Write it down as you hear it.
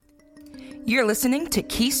You're listening to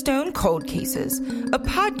Keystone Cold Cases, a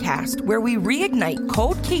podcast where we reignite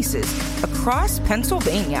cold cases across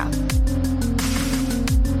Pennsylvania.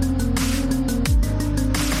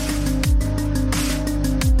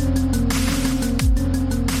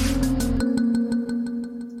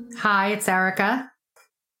 Hi, it's Erica.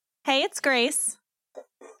 Hey, it's Grace.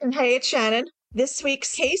 And hey, it's Shannon. This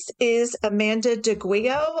week's case is Amanda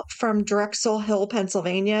DeGuio from Drexel Hill,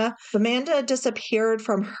 Pennsylvania. Amanda disappeared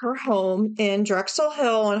from her home in Drexel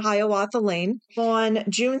Hill on Hiawatha Lane on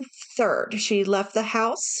June 3rd. She left the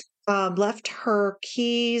house, left her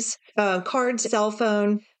keys, cards, cell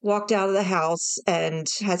phone, walked out of the house, and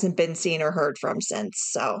hasn't been seen or heard from since.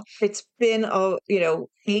 So it's been, 8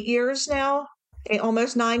 years now.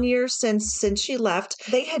 Almost 9 years since she left.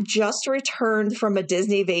 They had just returned from a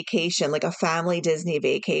Disney vacation, like a family Disney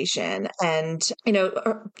vacation. And,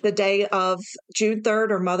 the day of June 3rd,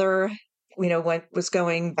 her mother, was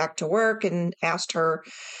going back to work and asked her,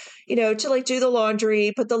 to like do the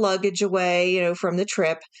laundry, put the luggage away, from the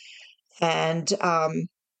trip. And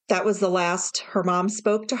that was the last her mom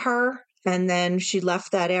spoke to her. And then she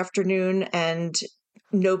left that afternoon and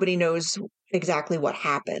nobody knows exactly what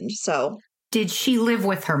happened. So did she live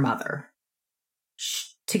with her mother?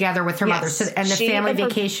 Together with her mother? So, and the family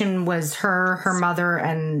vacation was her mother,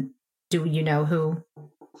 and do you know who?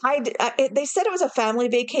 They said it was a family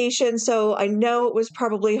vacation, so I know it was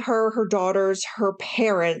probably her daughters, her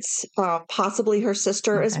parents, possibly her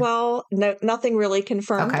sister as well. No, nothing really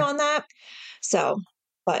confirmed on that. So,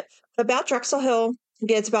 but about Drexel Hill.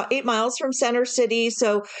 Yeah, it's about 8 miles from Center City.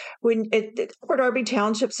 So Port Darby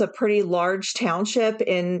Township's a pretty large township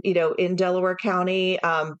in Delaware County.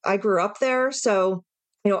 I grew up there. So,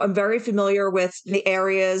 I'm very familiar with the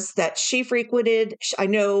areas that she frequented. I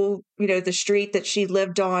know, the street that she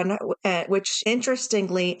lived on, which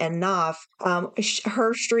interestingly enough,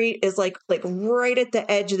 her street is like right at the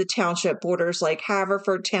edge of the township, borders like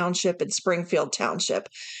Haverford Township and Springfield Township.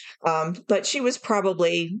 But she was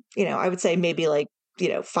probably, I would say maybe like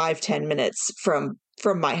 5-10 minutes from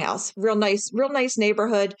my house. Real nice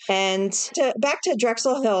neighborhood. And back to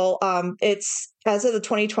Drexel Hill, it's as of the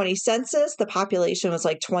 2020 census, the population was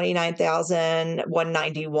like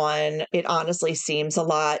 29,191. It honestly seems a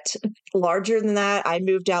lot larger than that. I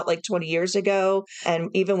moved out like 20 years ago. And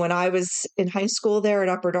even when I was in high school there at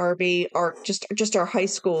Upper Darby, our high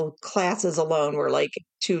school classes alone were like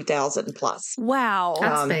 2,000 plus. Wow.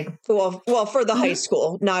 That's big. Well, for the high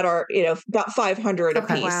school, not our, about 500 a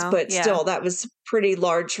piece, but still that was pretty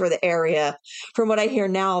large for the area. From what I hear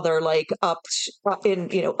now, they're like up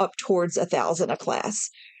towards 1,000 a class,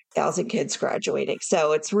 1,000 kids graduating.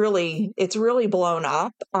 So it's really blown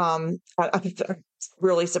up. I'm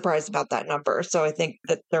really surprised about that number. So I think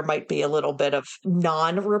that there might be a little bit of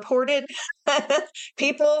non-reported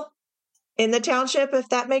people in the township, if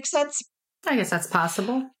that makes sense. I guess that's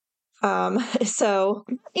possible. So,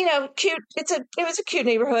 cute. It was a cute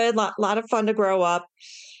neighborhood, lot of fun to grow up.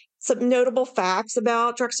 Some notable facts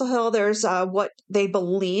about Drexel Hill. There's what they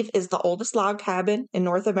believe is the oldest log cabin in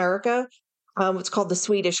North America. It's called the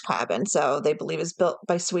Swedish cabin. So they believe it's built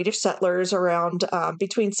by Swedish settlers around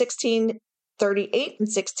between 1638 and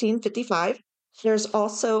 1655. There's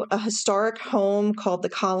also a historic home called the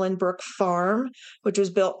Collinbrook Farm, which was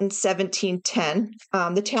built in 1710.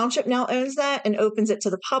 The township now owns that and opens it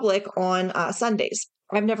to the public on Sundays.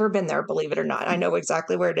 I've never been there, believe it or not. I know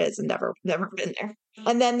exactly where it is and never been there.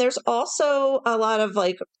 And then there's also a lot of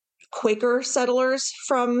like Quaker settlers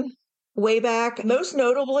from way back. Most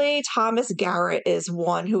notably, Thomas Garrett is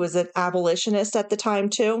one who was an abolitionist at the time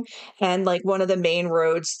too. And like one of the main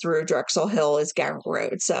roads through Drexel Hill is Garrett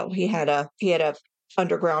Road. So he had a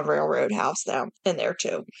Underground Railroad house down in there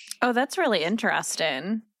too. Oh, that's really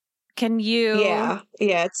interesting. Can you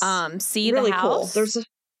it's see really the house? Cool.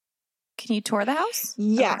 Can you tour the house?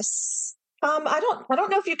 Yes. Okay. I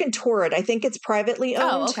don't know if you can tour it. I think it's privately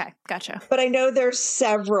owned. Oh, okay. Gotcha. But I know there's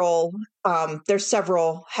several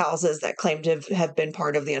houses that claim to have been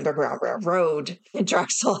part of the Underground Railroad in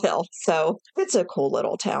Drexel Hill. So it's a cool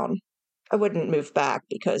little town. I wouldn't move back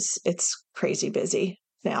because it's crazy busy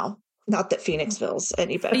now. Not that Phoenixville's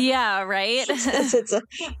any better. Yeah, right. Since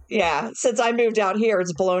I moved out here,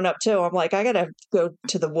 it's blown up too. I'm like, I gotta go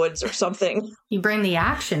to the woods or something. You bring the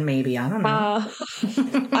action, maybe. I don't know.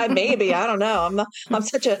 I don't know. I'm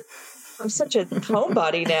such a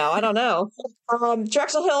homebody now. I don't know.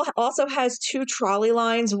 Drexel Hill also has 2 trolley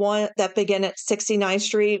lines, one that begin at 69th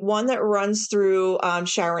Street, one that runs through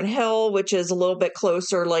Sharon Hill, which is a little bit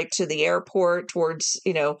closer like to the airport towards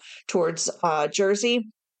Jersey.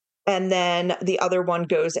 And then the other one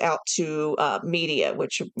goes out to Media,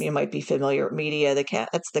 which you might be familiar with. Media,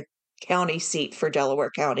 that's the county seat for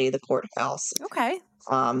Delaware County, the courthouse. Okay.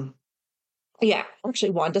 Yeah,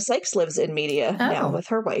 actually, Wanda Sykes lives in Media now with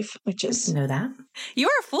her wife, which is... I didn't know that. You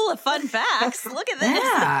are full of fun facts. Look at this.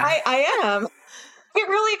 Yeah. I am. I get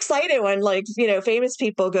really excited when, like, famous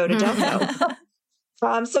people go to DeGuio.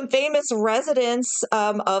 Some famous residents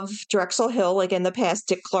of Drexel Hill, like in the past,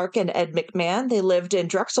 Dick Clark and Ed McMahon, they lived in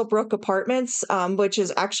Drexel Brook Apartments, which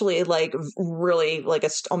is actually like really like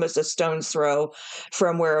almost a stone's throw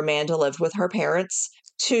from where Amanda lived with her parents.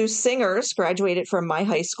 2 singers graduated from my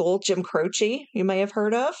high school, Jim Croce, you may have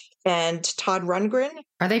heard of, and Todd Rundgren.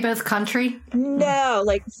 Are they both country? No,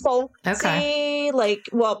 like folksy, okay. like,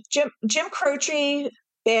 well, Jim Croce,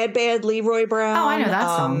 Bad Leroy Brown. Oh, I know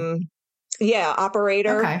that song. Yeah,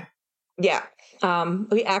 Operator. Okay. Yeah.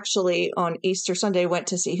 We actually on Easter Sunday went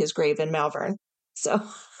to see his grave in Malvern. So,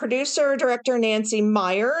 producer, director Nancy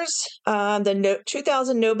Myers, the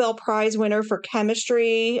 2000 Nobel Prize winner for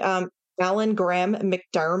chemistry, Alan Graham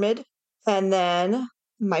McDermott, and then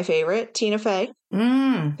my favorite, Tina Fey,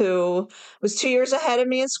 who was 2 years ahead of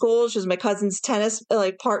me in school. She was my cousin's tennis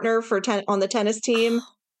partner on the tennis team.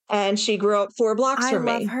 And she grew up 4 blocks from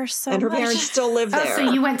me. I love her so and her much. parents still live there. Oh,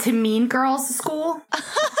 so you went to Mean Girls School?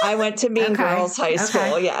 I went to Mean Girls High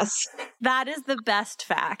School, yes. That is the best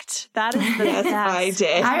fact. That is the best. I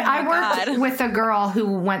did. I worked with a girl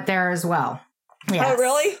who went there as well. Yes. Oh,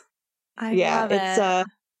 really? I love it.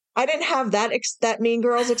 I didn't have that Mean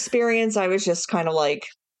Girls experience. I was just kind of like,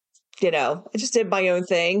 I just did my own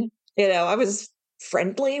thing. I was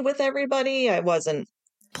friendly with everybody. I wasn't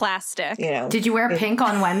plastic. Did you wear pink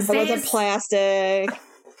on Wednesdays? I wasn't plastic.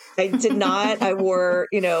 I did not. I wore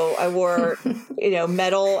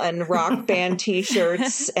metal and rock band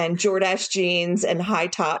t-shirts and Jordache jeans and high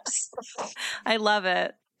tops. I love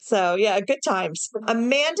it. So yeah, good times.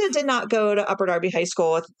 Amanda did not go to Upper Darby High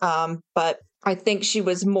School, but I think she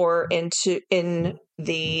was more in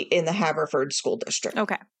the Haverford School District.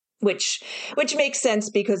 Okay. Which makes sense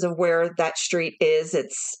because of where that street is.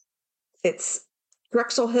 It's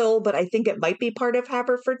Drexel Hill, but I think it might be part of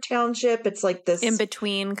Haverford Township. It's like this in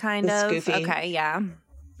between, kind of. Goofy. Okay, yeah.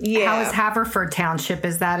 How is Haverford Township?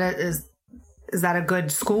 Is that a good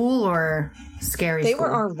school or scary? They school?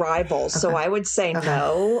 were our rivals, so I would say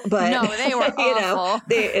no. But no, they were awful.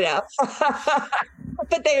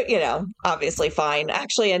 But they, obviously fine.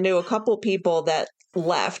 Actually, I knew a couple people that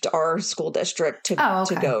left our school district to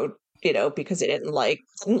go, because they didn't like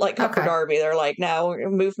Upper Darby. They're like, no,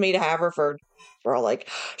 move me to Haverford. We're all like,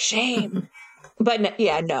 shame. But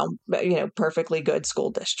perfectly good school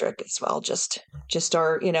district as well. Just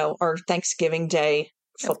our, our Thanksgiving Day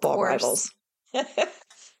football rivals.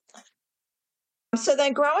 So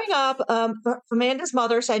then growing up, Amanda's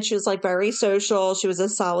mother said she was like very social. She was a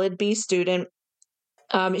solid B student.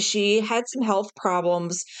 She had some health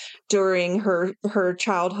problems during her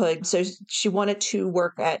childhood. So she wanted to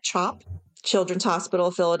work at CHOP, Children's Hospital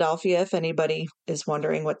of Philadelphia, if anybody is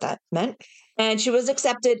wondering what that meant. And she was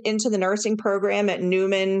accepted into the nursing program at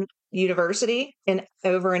Newman University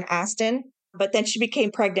over in Aston. But then she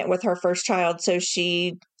became pregnant with her first child. So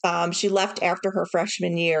she left after her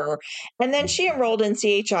freshman year. And then she enrolled in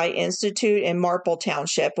CHI Institute in Marple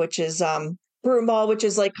Township, which is Broomall, which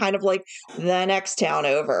is like kind of like the next town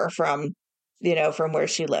over from where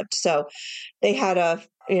she lived. So they had a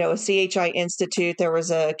CHI Institute. There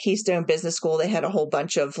was a Keystone Business School. They had a whole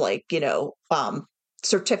bunch of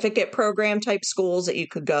certificate program type schools that you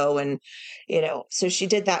could go and, so she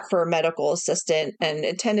did that for a medical assistant and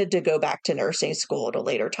intended to go back to nursing school at a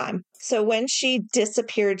later time. So when she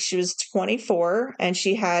disappeared, she was 24 and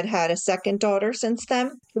she had a second daughter since then.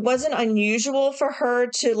 It wasn't unusual for her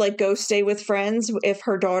to go stay with friends if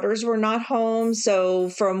her daughters were not home. So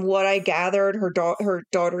from what I gathered, her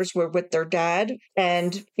daughters were with their dad.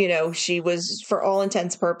 And, she was, for all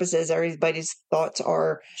intents and purposes, everybody's thoughts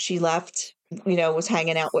are she left, was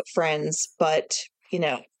hanging out with friends, but,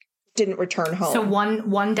 didn't return home. So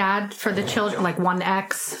one dad for the children, like one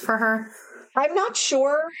ex for her? I'm not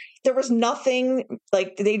sure. There was nothing I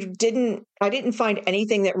didn't find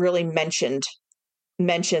anything that really mentioned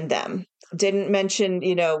them. Didn't mention,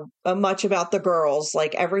 much about the girls.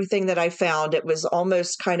 Like everything that I found, it was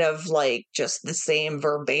almost kind of like just the same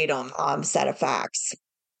verbatim set of facts.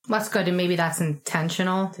 That's good. And maybe that's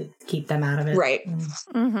intentional to keep them out of it. Right.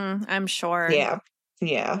 Mm-hmm. I'm sure. Yeah.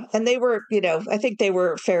 Yeah. And they were, I think they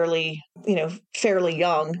were fairly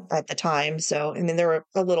young at the time. So, I mean, they're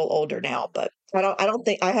a little older now, but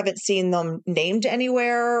I haven't seen them named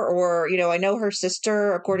anywhere or, I know her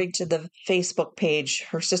sister, according to the Facebook page,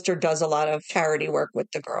 her sister does a lot of charity work with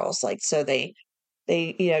the girls. So they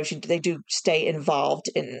they, they do stay involved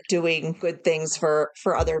in doing good things for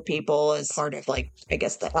other people as part of like, I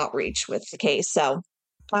guess, the outreach with the case. So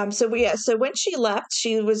so when she left,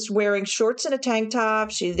 she was wearing shorts and a tank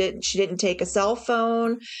top. She didn't take a cell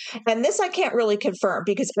phone. And this I can't really confirm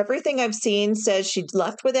because everything I've seen says she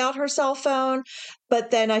left without her cell phone.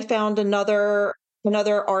 But then I found another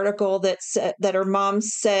article that said that her mom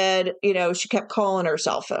said, she kept calling her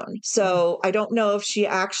cell phone. So I don't know if she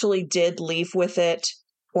actually did leave with it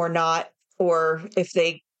or not, or if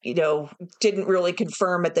they, didn't really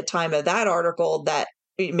confirm at the time of that article that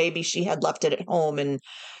maybe she had left it at home and,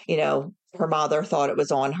 her mother thought it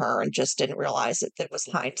was on her and just didn't realize that it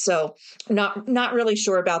was mine. So not really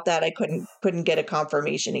sure about that. I couldn't get a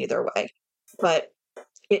confirmation either way, but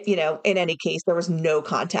in any case, there was no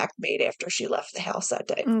contact made after she left the house that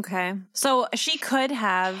day. Okay. So she could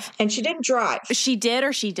have. And she didn't drive. She did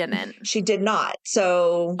or she didn't? She did not.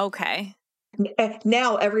 So. Okay.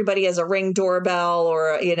 Now everybody has a Ring doorbell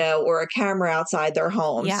or a camera outside their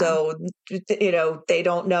home. Yeah. So, they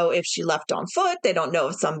don't know if she left on foot. They don't know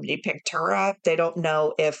if somebody picked her up. They don't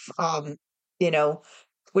know if,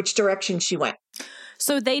 which direction she went.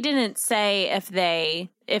 So they didn't say if they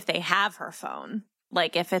have her phone,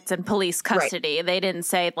 like if it's in police custody. Right. They didn't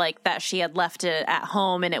say like that she had left it at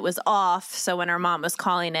home and it was off. So when her mom was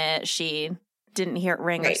calling it, she didn't hear it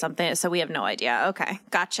ring or something. So we have no idea. Okay.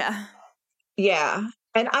 Gotcha. Yeah.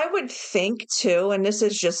 And I would think too, and this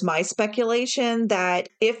is just my speculation, that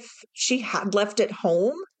if she had left it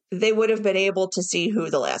home, they would have been able to see who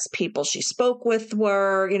the last people she spoke with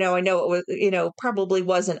were. I know it was, probably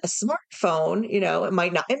wasn't a smartphone,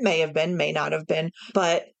 it may have been, may not have been,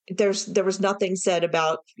 but there was nothing said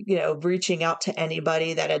about, reaching out to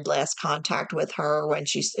anybody that had last contact with her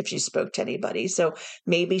if she spoke to anybody. So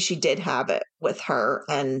maybe she did have it with her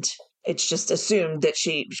and it's just assumed that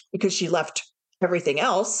because she left everything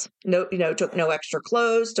else, took no extra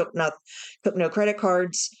clothes, took no credit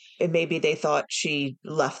cards, and maybe they thought she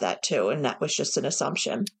left that too. And that was just an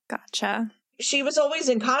assumption. Gotcha. She was always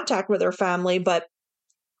in contact with her family, but,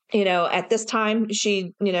 at this time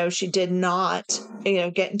she did not,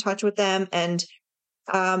 get in touch with them. And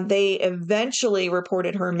they eventually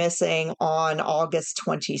reported her missing on August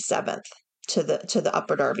 27th to the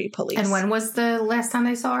Upper Darby police. And when was the last time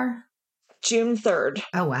they saw her? June 3rd.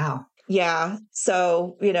 Oh, wow. Yeah.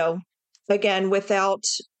 So, again, without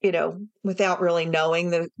really knowing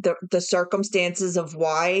the circumstances of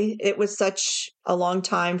why it was such a long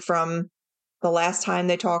time from the last time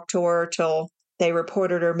they talked to her till they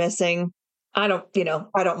reported her missing. I don't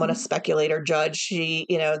want to speculate or judge. She,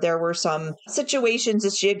 there were some situations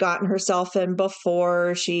that she had gotten herself in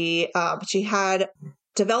before. She had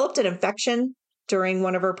developed an infection during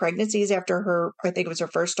one of her pregnancies after I think it was her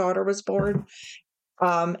first daughter was born,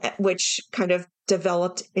 which kind of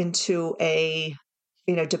developed into a,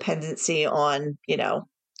 dependency on,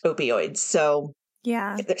 opioids. So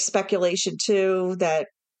yeah, there's speculation too that,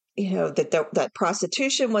 that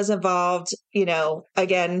prostitution was involved,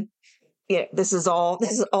 again, this is all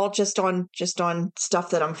just on stuff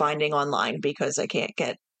that I'm finding online because I can't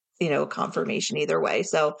get, confirmation either way.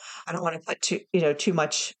 So I don't want to put too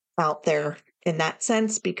much out there in that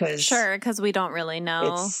sense because we don't really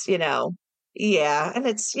know. It's, yeah. And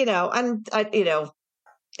it's, it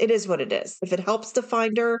is what it is. If it helps to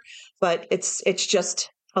find her, but it's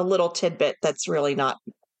just a little tidbit that's really not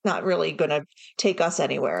really going to take us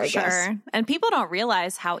anywhere, I guess. And people don't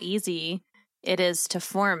realize how easy it is to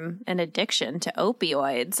form an addiction to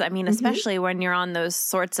opioids. I mean, especially when you're on those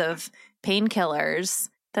sorts of painkillers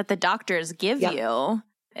that the doctors give you.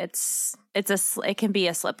 It can be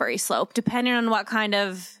a slippery slope depending on what kind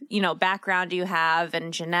of, background you have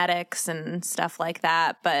and genetics and stuff like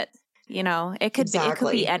that. But, it could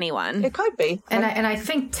be anyone. It could be. And I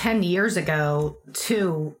think 10 years ago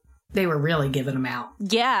too, they were really giving them out.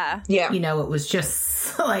 Yeah. Yeah. It was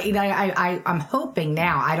just like, I'm hoping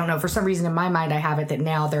now, I don't know, for some reason in my mind, I have it that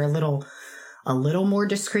now they're a little more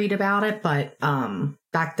discreet about it. But,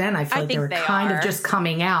 back then I feel like they were kind of just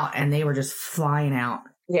coming out and they were just flying out.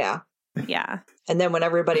 Yeah. Yeah. And then when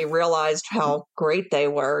everybody realized how great they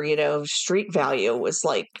were, street value was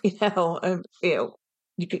like, you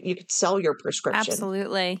could sell your prescription.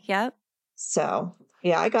 Absolutely. Yep. So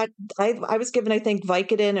yeah, I was given, I think,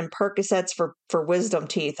 Vicodin and Percocets for wisdom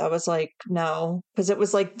teeth. I was like, no, because it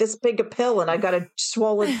was like this big a pill and I got a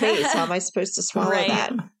swollen face. How am I supposed to swallow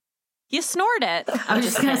that? You snort it. I was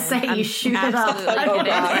just going to say, you shoot it up. Oh,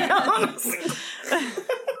 God.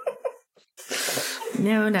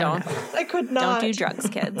 No. I could not. Don't do drugs,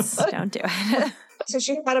 kids. Don't do it. So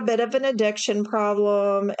she had a bit of an addiction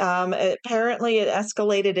problem. Apparently, it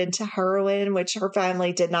escalated into heroin, which her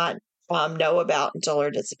family did not know about until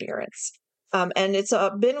her disappearance. And it's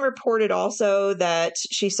been reported also that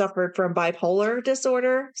she suffered from bipolar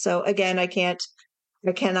disorder. So again, I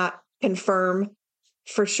cannot confirm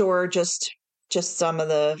for sure. Just some of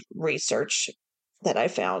the research that I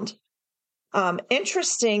found.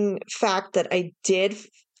 Interesting fact that I did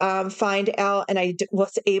find out, and I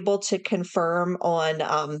was able to confirm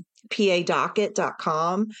on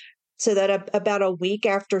padocket.com. So that about a week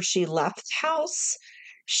after she left the house,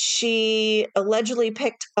 she allegedly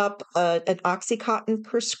picked up an OxyContin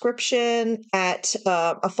prescription at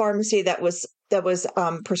a pharmacy that was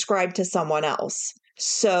prescribed to someone else.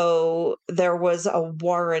 So there was a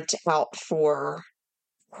warrant out for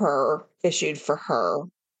her, issued for her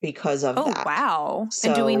because of that. Oh, wow. So,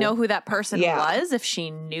 and do we know who that person was? If she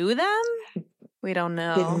knew them? We don't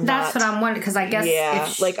know. That's what I'm wondering, because I guess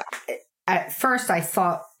at first I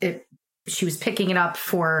thought she was picking it up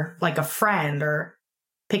for like a friend or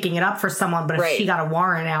picking it up for someone, but if she got a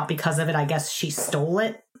warrant out because of it, I guess she stole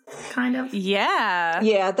it, kind of. Yeah.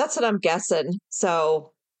 Yeah, that's what I'm guessing.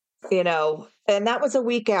 So, and that was a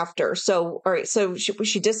week after. So, all right. So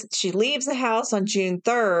she leaves the house on June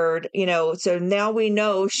 3rd, so now we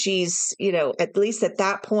know she's, at least at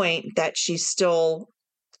that point that she's still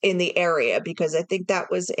in the area, because I think that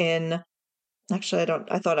was actually,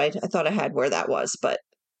 I thought I had where that was, but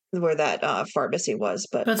where that pharmacy was,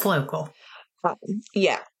 but it's local.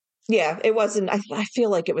 Yeah, it wasn't. I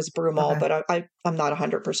feel like it was Broomall, but I'm not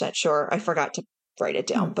 100% sure. I forgot to write it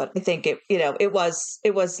down, but I think it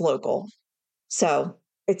was local. So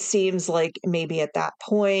it seems like maybe at that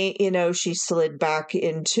point, she slid back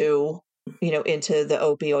into the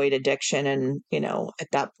opioid addiction, and at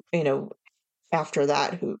that, after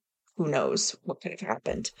that, who knows what could have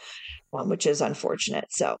happened, which is unfortunate.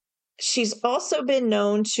 So she's also been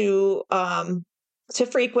known to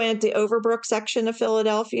frequent the Overbrook section of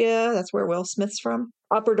Philadelphia. That's where Will Smith's from.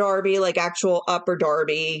 Upper Darby, like actual Upper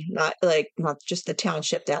Darby, not just the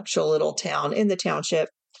township, the actual little town in the township,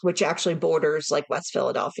 which actually borders like West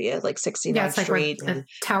Philadelphia, like 69th Street. Like the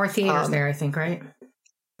Tower Theater's there, I think, right?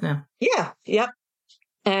 Yeah. Yeah. Yep.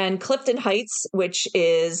 And Clifton Heights, which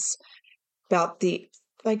is about the,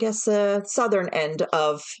 I guess, southern end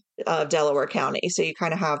of Delaware County. So you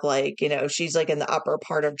kind of have like, she's like in the upper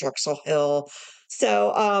part of Drexel Hill.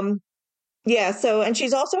 So, and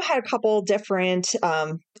she's also had a couple different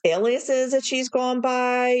aliases that she's gone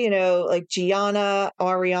by, like Gianna,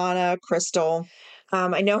 Ariana, Crystal.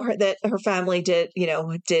 I know that her family did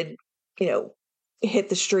hit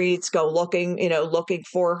the streets, go looking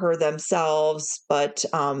for her themselves, but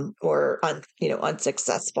were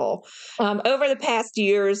unsuccessful. Over the past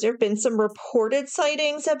years, there have been some reported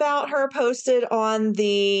sightings about her posted on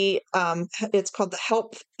the it's called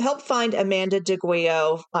the Help Find Amanda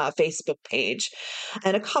DeGuio Facebook page,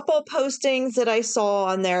 and a couple postings that I saw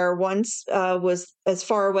on there. Once was as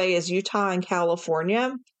far away as Utah and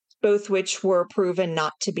California, both which were proven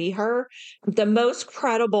not to be her. The most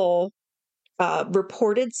credible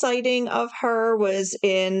reported sighting of her was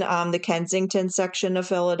in the Kensington section of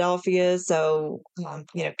Philadelphia. So,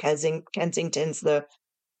 Kensington's the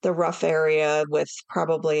rough area with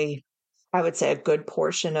probably, I would say, a good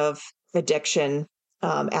portion of addiction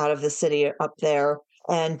out of the city up there.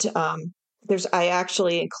 And I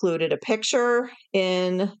actually included a picture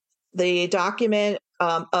in the document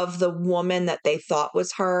of the woman that they thought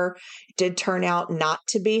was her. It did turn out not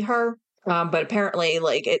to be her. But apparently,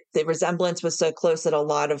 the resemblance was so close that a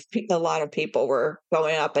lot of people were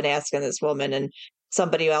going up and asking this woman, and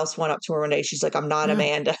somebody else went up to her one day. She's like, "I'm not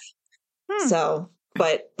Amanda." So,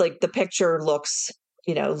 but the picture looks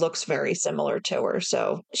very similar to her.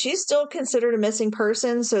 So she's still considered a missing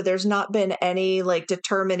person. So there's not been any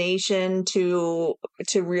determination to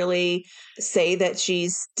really say that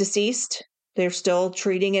she's deceased. They're still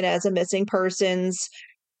treating it as a missing persons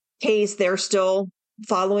case. They're still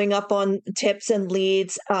following up on tips and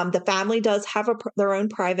leads. The family does have their own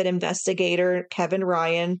private investigator, Kevin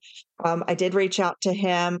Ryan. I did reach out to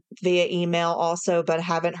him via email also, but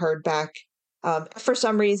haven't heard back. For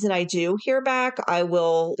some reason, I do hear back. I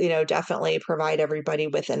will, definitely provide everybody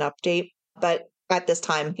with an update. But at this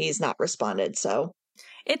time, he's not responded. So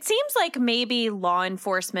it seems like maybe law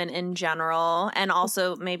enforcement in general, and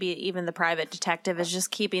also maybe even the private detective, is just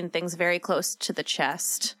keeping things very close to the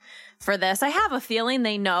chest for this. I have a feeling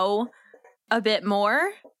they know a bit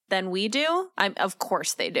more than we do. Of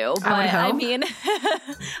course they do, but I mean,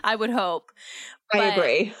 I would hope. I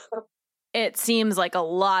agree. It seems like a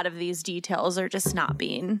lot of these details are just not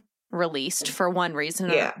being released for one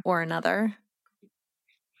reason or another.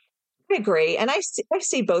 I agree. And I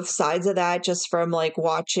see both sides of that just from like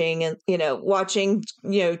watching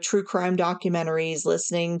true crime documentaries,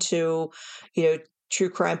 listening to, true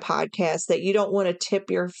crime podcasts, that you don't want to tip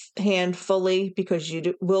your hand fully, because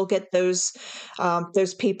you will get those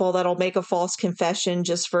people that'll make a false confession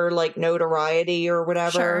just for like notoriety or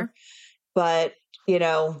whatever. Sure. But,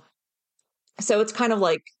 so it's kind of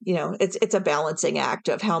like, it's a balancing act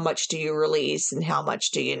of how much do you release and how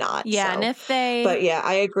much do you not. Yeah. So, And but yeah,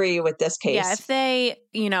 I agree with this case. Yeah. If they,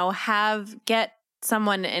 get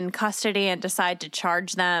someone in custody and decide to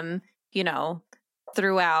charge them,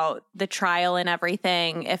 throughout the trial and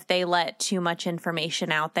everything, if they let too much information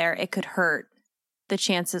out there, it could hurt the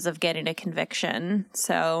chances of getting a conviction.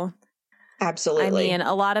 So absolutely. I mean,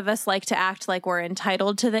 a lot of us like to act like we're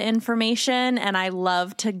entitled to the information, and I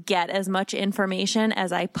love to get as much information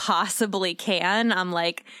as I possibly can. I'm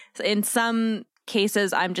like, in some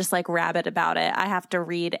cases, I'm just like rabid about it. I have to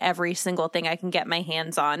read every single thing I can get my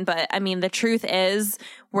hands on. But I mean, the truth is,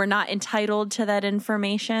 we're not entitled to that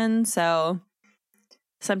information. So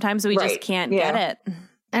sometimes we just can't get it.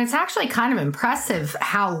 And it's actually kind of impressive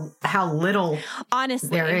how little honestly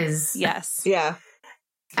there is. Yes. Yeah.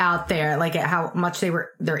 Out there, like at how much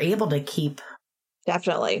they're able to keep.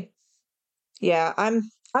 Definitely. Yeah,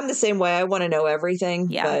 I'm the same way. I want to know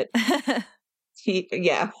everything. Yeah.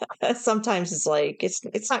 But sometimes it's like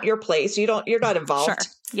it's not your place. You're not involved. Sure.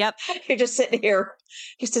 Yep. You're just sitting here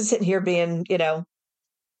being,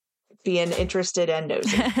 being interested and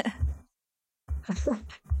nosy.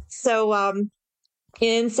 So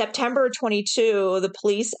in September 22, the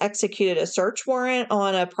police executed a search warrant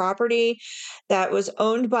on a property that was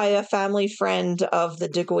owned by a family friend of the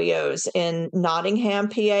DeGuios in Nottingham,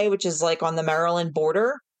 PA, which is like on the Maryland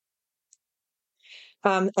border.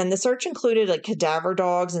 And the search included like cadaver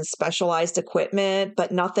dogs and specialized equipment,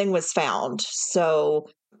 but nothing was found. So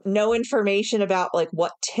no information about like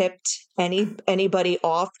what tipped anybody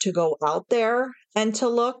off to go out there and to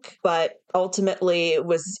look, but ultimately it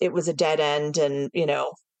was a dead end, and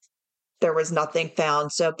there was nothing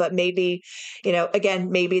found. So, but maybe,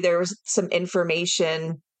 again, maybe there was some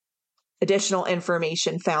additional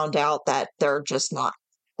information found out that they're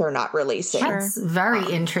not releasing. That's very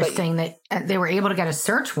interesting that they were able to get a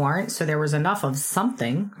search warrant, so there was enough of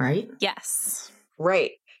something, right? Yes.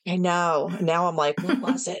 Right. I know. Now I'm like, what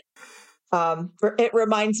was it? It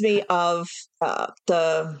reminds me of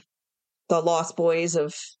the Lost Boys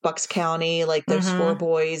of Bucks County, like those four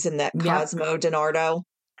boys and that Cosmo DiNardo.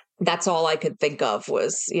 That's all I could think of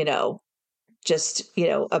was, just,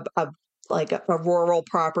 like a rural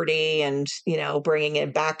property and, bringing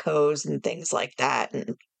in backhoes and things like that.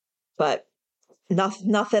 But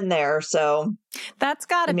nothing there. So that's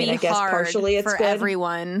got to be I guess hard partially it's for good.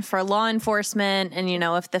 Everyone, for law enforcement. And,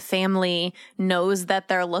 if the family knows that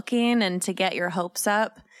they're looking, and to get your hopes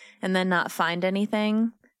up and then not find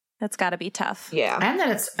anything, that's got to be tough. Yeah. And that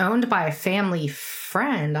it's owned by a family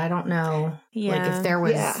friend. I don't know. Yeah. Like if there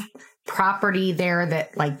was property there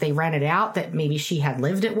that like they rented out that maybe she had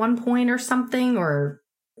lived at one point or something, or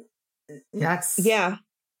that's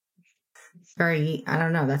very, I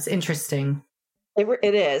don't know. That's interesting.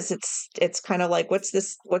 It is. It's kind of like, what's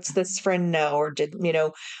this friend know? Or did,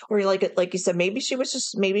 or like you said, maybe she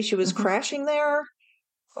was crashing there,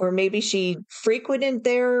 or maybe she frequented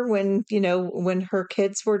there when her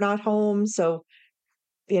kids were not home. So,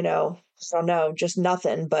 I don't know, just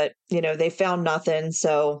nothing, but, they found nothing.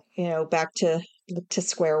 So, back to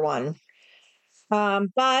square one.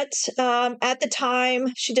 But at the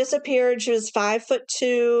time she disappeared, she was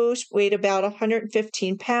 5'2", she weighed about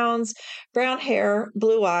 115 pounds, brown hair,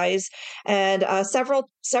 blue eyes, and several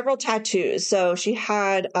tattoos. So she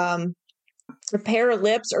had a pair of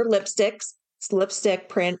lips or lipstick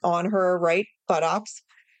print on her right buttocks.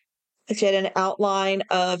 She had an outline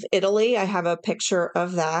of Italy. I have a picture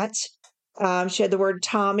of that. She had the word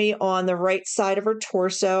Tommy on the right side of her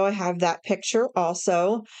torso. I have that picture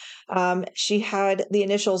also. She had the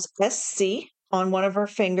initials SC on one of her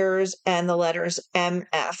fingers and the letters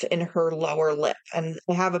MF in her lower lip. And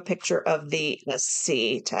I have a picture of the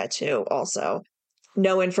SC tattoo also.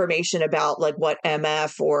 No information about like what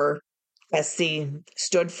MF or SC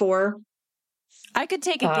stood for. I could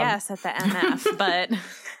take a guess at the MF, but...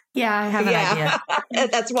 Yeah, I have an idea.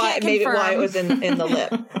 That's why why it was in the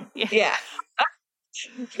lip. Yeah.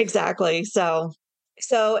 Exactly. So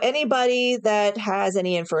anybody that has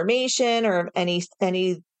any information or any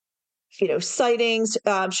sightings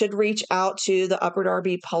should reach out to the Upper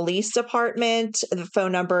Darby Police Department. The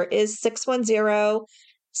phone number is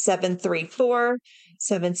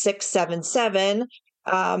 610-734-7677.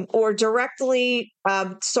 or directly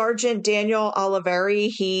Sergeant Daniel Oliveri.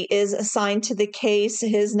 He is assigned to the case.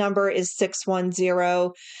 His number is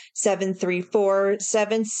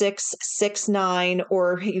 610-734-7669,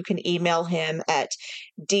 or you can email him at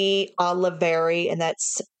doliveri, and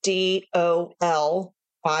that's DOLIVERI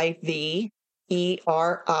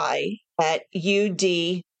at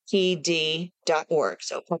UDPD.org.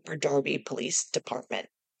 So Upper Darby Police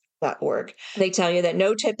Department.org. They tell you that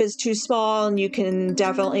no tip is too small and you can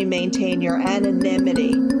definitely maintain your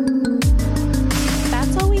anonymity.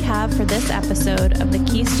 That's all we have for this episode of the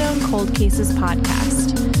Keystone Cold Cases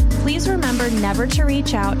podcast. Please remember never to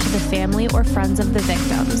reach out to the family or friends of the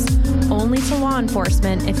victims, only to law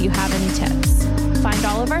enforcement if you have any tips. Find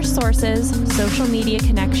all of our sources, social media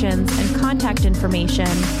connections, and contact information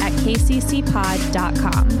at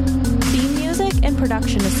kccpod.com. Theme music and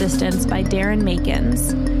production assistance by Darren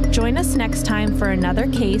Makins. Join us next time for another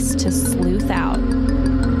case to sleuth out.